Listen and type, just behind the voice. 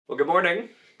Well, good morning.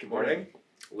 Good morning.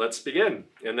 Let's begin.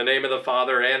 In the name of the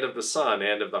Father, and of the Son,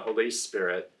 and of the Holy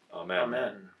Spirit. Amen.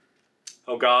 Amen.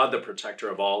 O God, the protector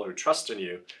of all who trust in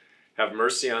you, have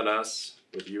mercy on us,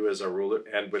 with you as our ruler,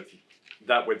 and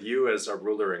with you as our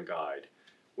ruler and guide.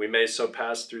 We may so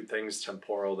pass through things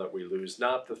temporal that we lose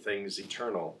not the things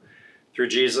eternal. Through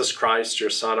Jesus Christ, your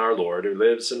Son, our Lord, who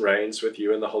lives and reigns with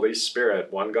you in the Holy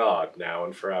Spirit, one God, now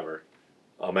and forever.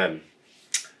 Amen.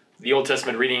 The Old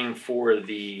Testament reading for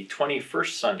the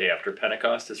 21st Sunday after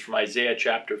Pentecost is from Isaiah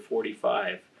chapter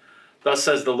 45. Thus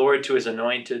says the Lord to his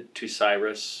anointed, to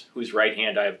Cyrus, whose right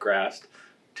hand I have grasped,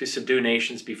 to subdue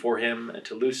nations before him, and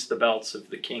to loose the belts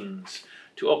of the kings,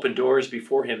 to open doors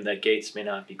before him that gates may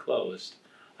not be closed.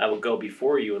 I will go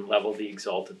before you and level the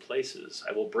exalted places.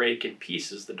 I will break in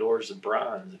pieces the doors of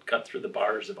bronze and cut through the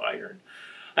bars of iron.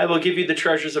 I will give you the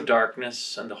treasures of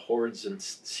darkness and the hoards and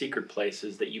secret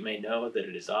places, that you may know that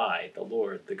it is I, the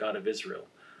Lord, the God of Israel,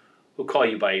 who call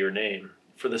you by your name.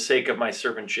 For the sake of my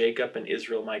servant Jacob and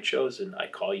Israel my chosen, I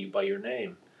call you by your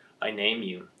name. I name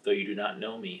you, though you do not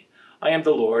know me. I am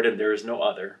the Lord, and there is no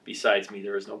other. Besides me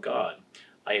there is no God.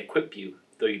 I equip you,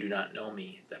 though you do not know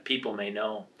me, that people may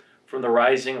know, from the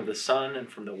rising of the sun and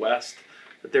from the west,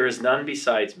 that there is none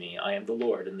besides me. I am the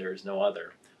Lord, and there is no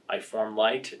other. I form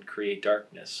light and create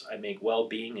darkness. I make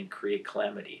well-being and create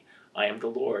calamity. I am the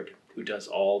Lord, who does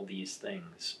all these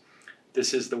things.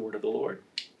 This is the word of the Lord.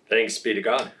 Thanks be to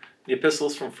God. The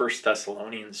epistles from 1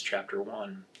 Thessalonians chapter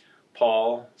 1.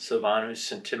 Paul, Silvanus,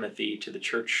 and Timothy to the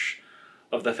church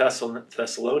of the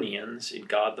Thessalonians in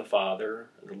God the Father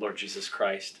and the Lord Jesus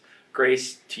Christ.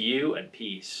 Grace to you and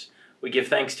peace. We give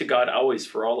thanks to God always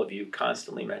for all of you,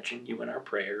 constantly mentioning you in our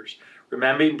prayers,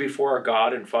 remembering before our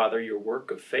God and Father your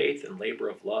work of faith and labor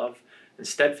of love and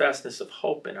steadfastness of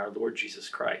hope in our Lord Jesus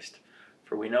Christ.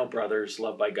 For we know, brothers,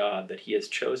 loved by God, that he has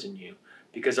chosen you,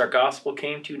 because our gospel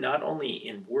came to you not only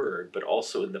in word, but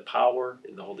also in the power,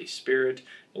 in the Holy Spirit,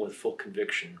 and with full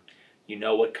conviction. You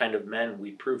know what kind of men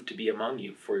we proved to be among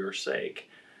you for your sake.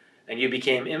 And you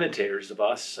became imitators of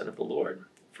us and of the Lord,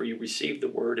 for you received the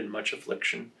word in much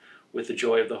affliction, with the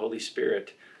joy of the Holy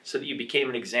Spirit, so that you became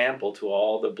an example to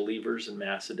all the believers in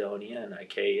Macedonia and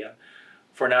Achaia.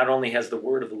 For not only has the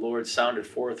word of the Lord sounded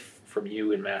forth from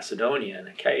you in Macedonia and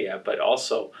Achaia, but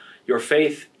also your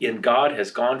faith in God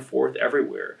has gone forth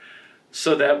everywhere,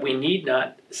 so that we need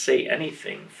not say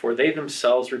anything, for they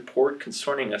themselves report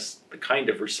concerning us the kind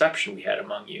of reception we had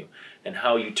among you, and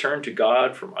how you turned to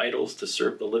God from idols to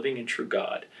serve the living and true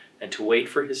God, and to wait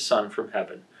for his Son from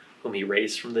heaven, whom he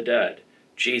raised from the dead,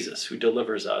 Jesus, who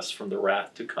delivers us from the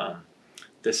wrath to come.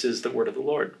 This is the word of the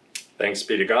Lord. Thanks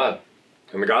be to God.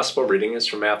 And the gospel reading is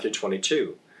from Matthew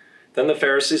 22. Then the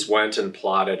Pharisees went and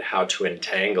plotted how to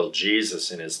entangle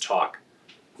Jesus in his talk.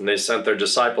 And they sent their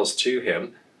disciples to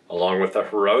him, along with the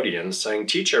Herodians, saying,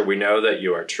 Teacher, we know that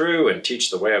you are true and teach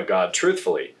the way of God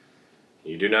truthfully.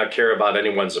 You do not care about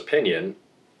anyone's opinion,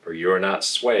 for you are not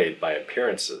swayed by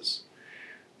appearances.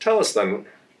 Tell us then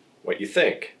what you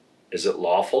think. Is it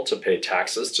lawful to pay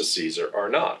taxes to Caesar or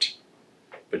not?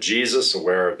 But Jesus,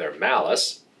 aware of their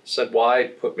malice, said, Why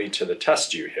put me to the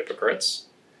test, you hypocrites?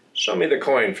 Show me the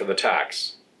coin for the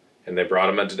tax. And they brought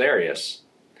him a denarius.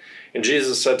 And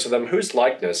Jesus said to them, Whose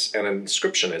likeness and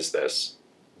inscription is this?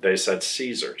 They said,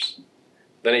 Caesar's.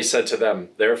 Then he said to them,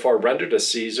 Therefore render to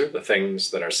Caesar the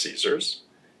things that are Caesar's,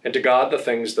 and to God the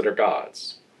things that are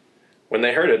God's. When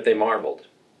they heard it, they marveled,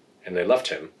 and they left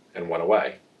him and went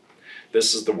away.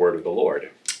 This is the word of the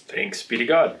Lord. Thanks be to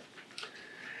God.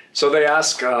 So they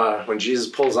ask, when Jesus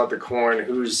pulls out the coin,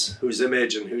 whose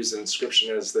image and whose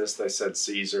inscription is this? They said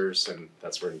Caesar's, and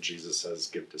that's where Jesus says,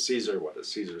 give to Caesar what is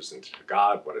Caesar's, and to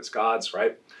God what is God's,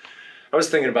 right? I was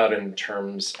thinking about it in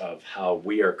terms of how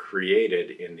we are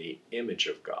created in the image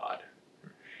of God.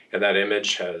 And that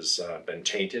image has been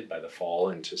tainted by the fall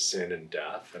into sin and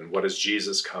death. And what has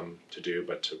Jesus come to do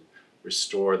but to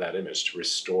restore that image, to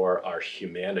restore our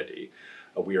humanity?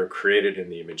 We are created in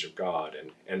the image of God.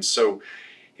 And so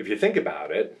if you think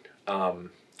about it,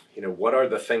 what are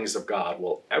the things of God?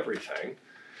 Well, everything.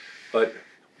 But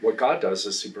what God does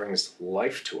is he brings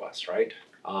life to us, right?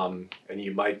 And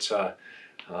you might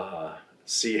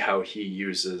see how he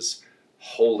uses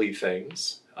holy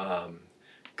things,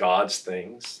 God's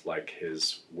things, like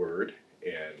his word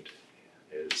and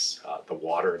his the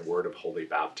water and word of holy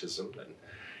baptism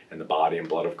and the body and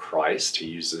blood of Christ. He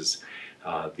uses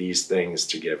these things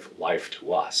to give life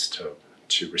to us,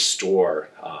 to restore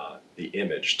the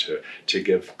image,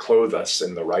 to clothe us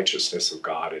in the righteousness of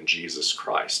God in Jesus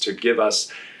Christ, to give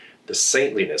us the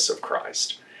saintliness of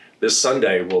Christ. This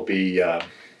Sunday we'll be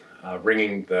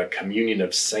ringing the Communion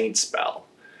of Saints bell.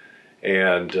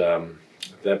 And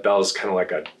That bell is kind of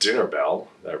like a dinner bell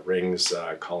that rings,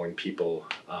 calling people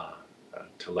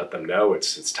to let them know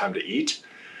it's time to eat.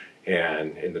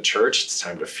 And in the church, it's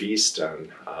time to feast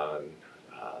on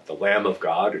the Lamb of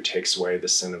God who takes away the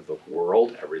sin of the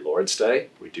world every Lord's Day.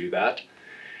 We do that.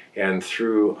 And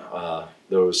through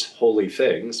those holy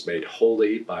things, made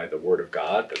holy by the Word of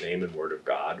God, the name and Word of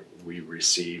God, we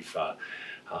receive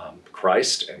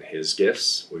Christ and his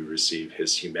gifts. We receive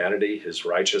his humanity, his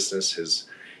righteousness,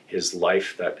 his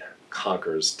life that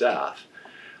conquers death.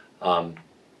 On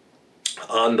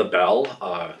the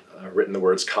bell, written the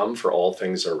words, "Come, for all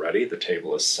things are ready, the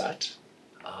table is set."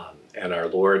 And our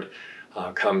Lord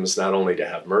comes not only to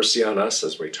have mercy on us,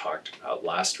 as we talked about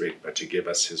last week, but to give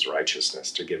us his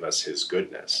righteousness, to give us his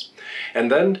goodness.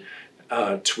 And then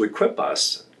to equip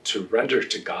us to render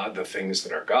to God the things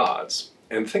that are God's.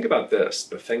 And think about this,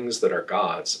 the things that are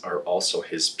God's are also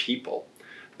his people.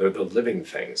 They're the living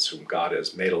things whom God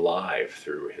has made alive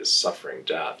through his suffering,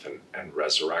 death, and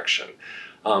resurrection.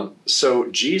 So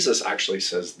Jesus actually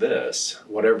says this: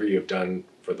 whatever you've done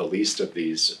for the least of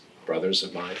these brothers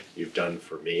of mine, you've done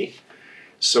for me.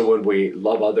 So when we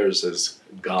love others as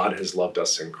God has loved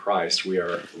us in Christ, we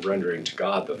are rendering to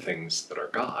God the things that are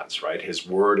God's, right? His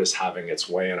word is having its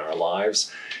way in our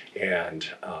lives, and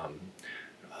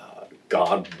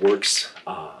God works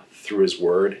through his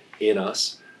word in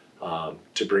us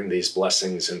to bring these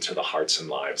blessings into the hearts and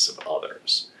lives of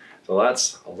others. So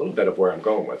that's a little bit of where I'm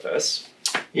going with this.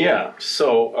 Yeah,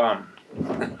 so I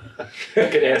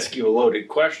could ask you a loaded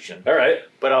question. All right.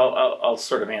 But I'll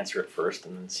sort of answer it first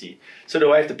and then see. So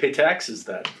do I have to pay taxes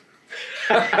then?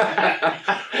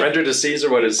 Render to Caesar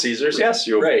what is Caesar's. Yes,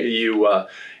 Right.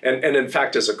 And in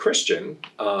fact, as a Christian,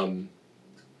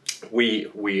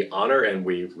 we honor and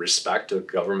we respect the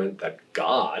government that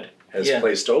God has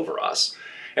placed over us.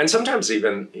 And sometimes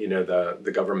even,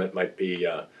 the government might be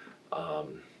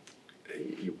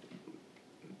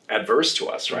adverse to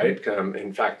us, right? Mm-hmm.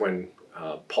 In fact, when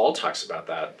Paul talks about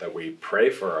that we pray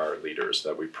for our leaders,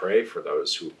 that we pray for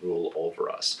those who rule over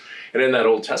us. And in that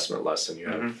Old Testament lesson, you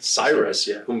have Cyrus,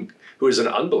 who is an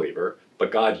unbeliever,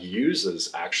 but God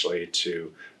uses actually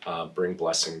to bring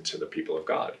blessing to the people of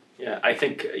God. Yeah, I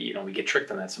think, we get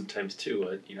tricked on that sometimes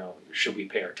too. Should we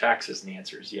pay our taxes? And the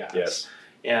answer is yes. Yes.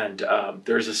 And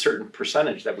there's a certain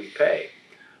percentage that we pay.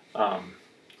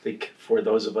 I think for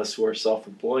those of us who are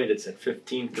self-employed, it's at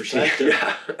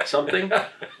 15% or something.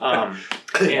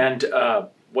 And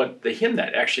what the hymn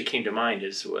that actually came to mind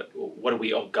is what do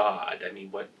we owe God? I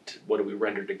mean, what do we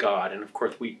render to God? And of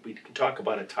course, we can talk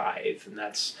about a tithe, and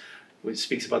it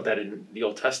speaks about that in the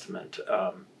Old Testament.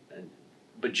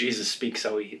 But Jesus speaks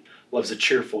how he loves a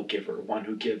cheerful giver, one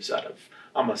who gives out of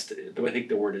almost, I think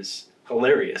the word is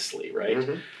hilariously, right?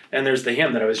 Mm-hmm. And there's the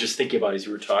hymn that I was just thinking about as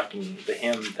you were talking, the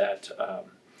hymn that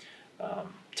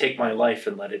take my life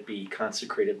and let it be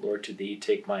consecrated, Lord, to thee.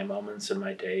 Take my moments and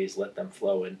my days, let them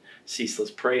flow in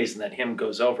ceaseless praise. And that hymn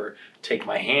goes over, take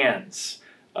my hands,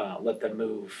 let them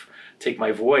move. Take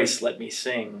my voice, let me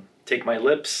sing. Take my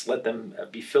lips, let them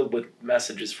be filled with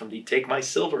messages from thee. Take my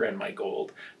silver and my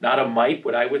gold. Not a mite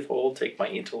would I withhold. Take my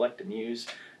intellect and use.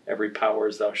 Every power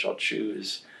as thou shalt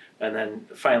choose. And then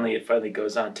it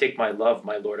goes on. Take my love,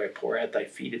 my Lord, I pour at thy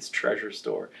feet its treasure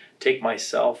store. Take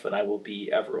myself, and I will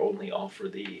be ever only all for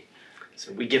thee.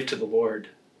 So we give to the Lord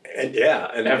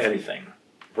everything.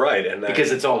 Right.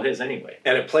 Because it's all his anyway.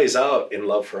 And it plays out in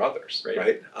love for others,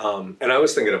 right? And I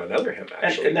was thinking of another hymn,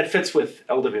 actually. And that fits with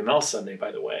LWML Sunday,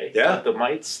 by the way. Yeah. The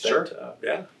mites. Sure.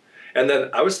 Yeah. And then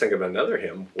I was thinking of another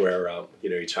hymn where,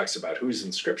 he talks about whose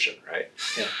inscription, right?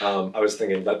 Yeah. I was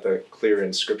thinking, let the clear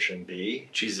inscription be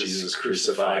Jesus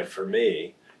crucified for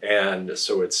me. And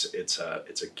so it's a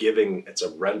giving, it's a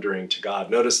rendering to God.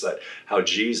 Notice that how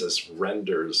Jesus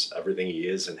renders everything he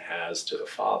is and has to the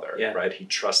Father, right? He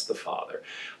trusts the Father.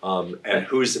 And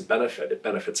who's it benefit? It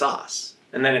benefits us.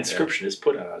 And then inscription is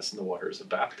put on us in the waters of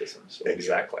baptism. So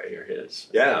exactly. We are his.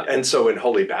 Yeah. And so in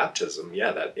holy baptism,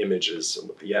 that image is,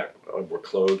 we're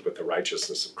clothed with the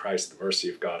righteousness of Christ, the mercy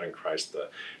of God in Christ,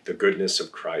 the goodness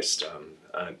of Christ,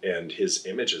 and his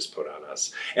image is put on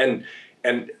us. And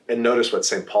notice what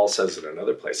St. Paul says in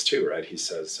another place too, right? He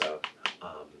says,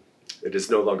 it is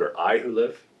no longer I who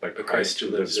live, but Christ who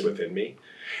lives within me.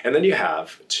 And then you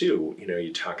have too,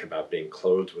 you talk about being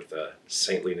clothed with the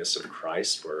saintliness of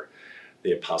Christ, where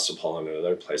the Apostle Paul in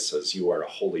another place says, you are a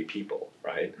holy people,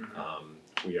 right?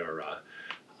 Mm-hmm. We are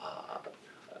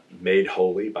made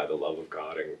holy by the love of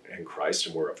God and Christ,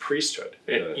 and we're a priesthood.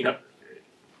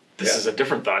 This is a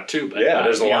different thought too. But,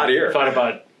 there's a lot here. I thought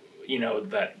about,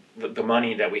 that the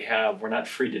money that we have, we're not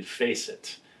free to face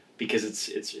it because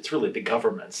it's really the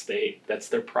government's. That's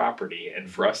their property, and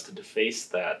for us to deface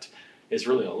that is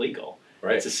really illegal.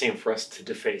 Right. It's the same for us to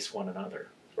deface one another.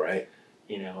 Right.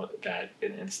 That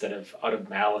instead of out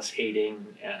of malice hating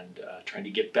and trying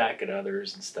to get back at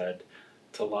others, instead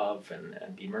to love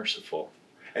and be merciful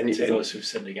to those who've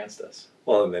sinned against us.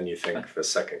 Well, and then you think the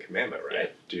second commandment,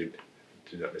 right? Yeah.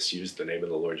 Do not misuse the name of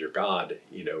the Lord your God,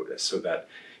 so that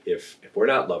if we're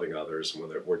not loving others,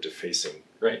 we're defacing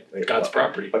God's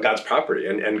property. God's property,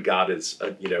 and God is,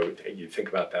 you think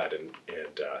about that, and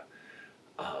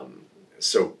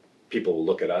so people will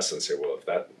look at us and say, well, if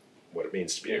that's what it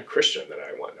means to be a Christian, then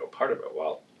I want no part of it.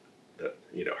 Well,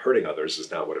 hurting others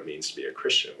is not what it means to be a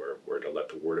Christian. We're to let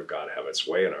the Word of God have its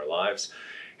way in our lives,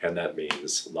 and that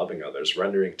means loving others,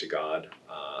 rendering to God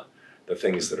the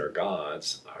things that are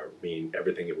God's, mean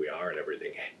everything that we are and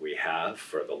everything we have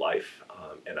for the life,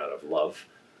 and out of love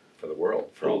for the world,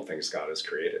 for all things God has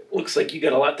created. Looks like you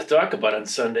got a lot to talk about on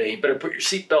Sunday. You better put your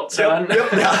seatbelts on.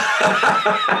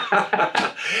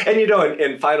 And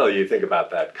and finally, you think about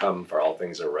that, come for all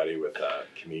things are ready with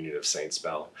Communion of Saints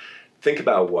bell. Think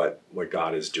about what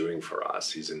God is doing for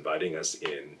us. He's inviting us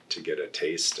in to get a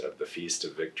taste of the feast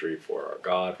of victory for our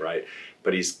God, right?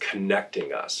 But he's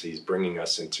connecting us. He's bringing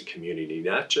us into community,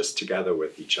 not just together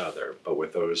with each other, but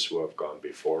with those who have gone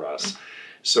before us.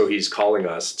 So he's calling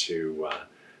us to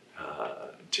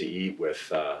eat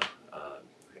with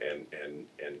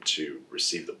and to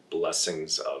receive the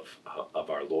blessings of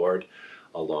our Lord,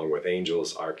 along with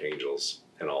angels, archangels,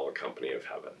 and all the company of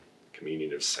heaven.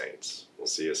 Communion of Saints. We'll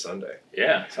see you Sunday.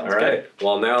 Yeah, sounds all right. good.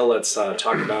 Well, now let's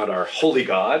talk about our holy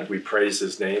God. We praise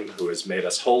his name, who has made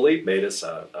us holy, made us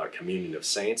a communion of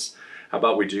saints. How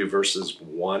about we do verses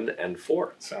 1 and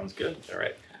 4? Sounds good. All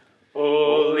right.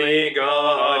 Holy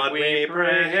God, we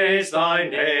praise thy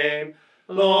name.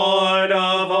 Lord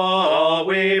of all,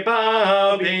 we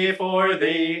bow before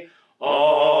thee.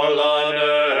 All on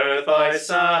earth thy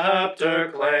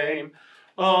scepter claim.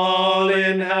 All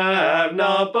in heaven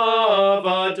above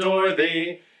adore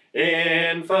thee.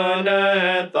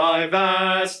 Infinite thy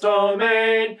vast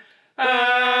domain.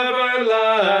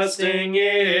 Everlasting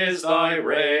is thy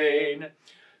reign.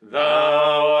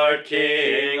 Thou art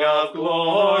King of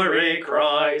glory,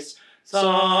 Christ,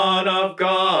 Son of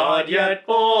God, yet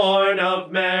born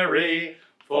of Mary,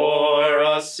 for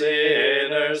us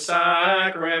sinners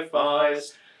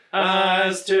sacrificed,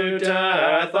 as to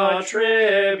death a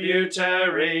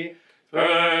tributary,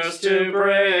 first to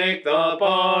break the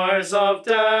bars of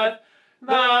death,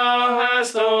 thou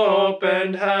hast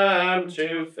opened heaven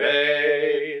to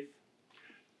faith.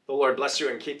 The Lord bless you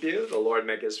and keep you. The Lord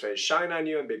make his face shine on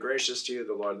you and be gracious to you.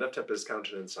 The Lord lift up his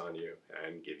countenance on you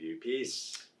and give you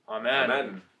peace.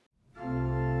 Amen. Amen.